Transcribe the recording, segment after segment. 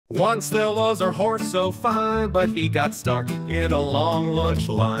Once there was a horse so fine, but he got stuck in a long lunch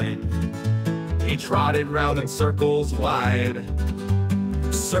line. He trotted round in circles wide,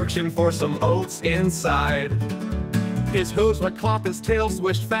 searching for some oats inside. His hooves would clop, his tail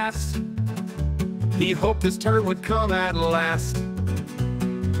swished fast. He hoped his turn would come at last.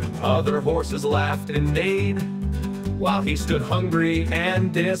 Other horses laughed and neighed, while he stood hungry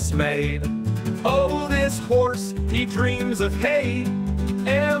and dismayed. Oh, this horse, he dreams of hay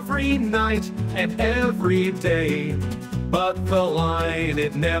every night and every day. But the line,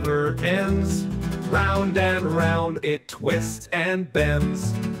 it never ends. Round and round it twists and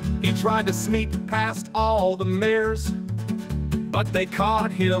bends. He tried to sneak past all the mares, but they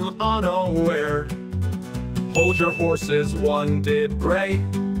caught him unaware. Hold your horses, one did Gray.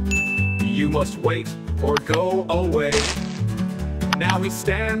 You must wait or go away. Now he's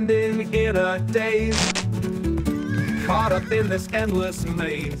standing in a daze, caught up in this endless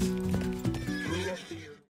maze.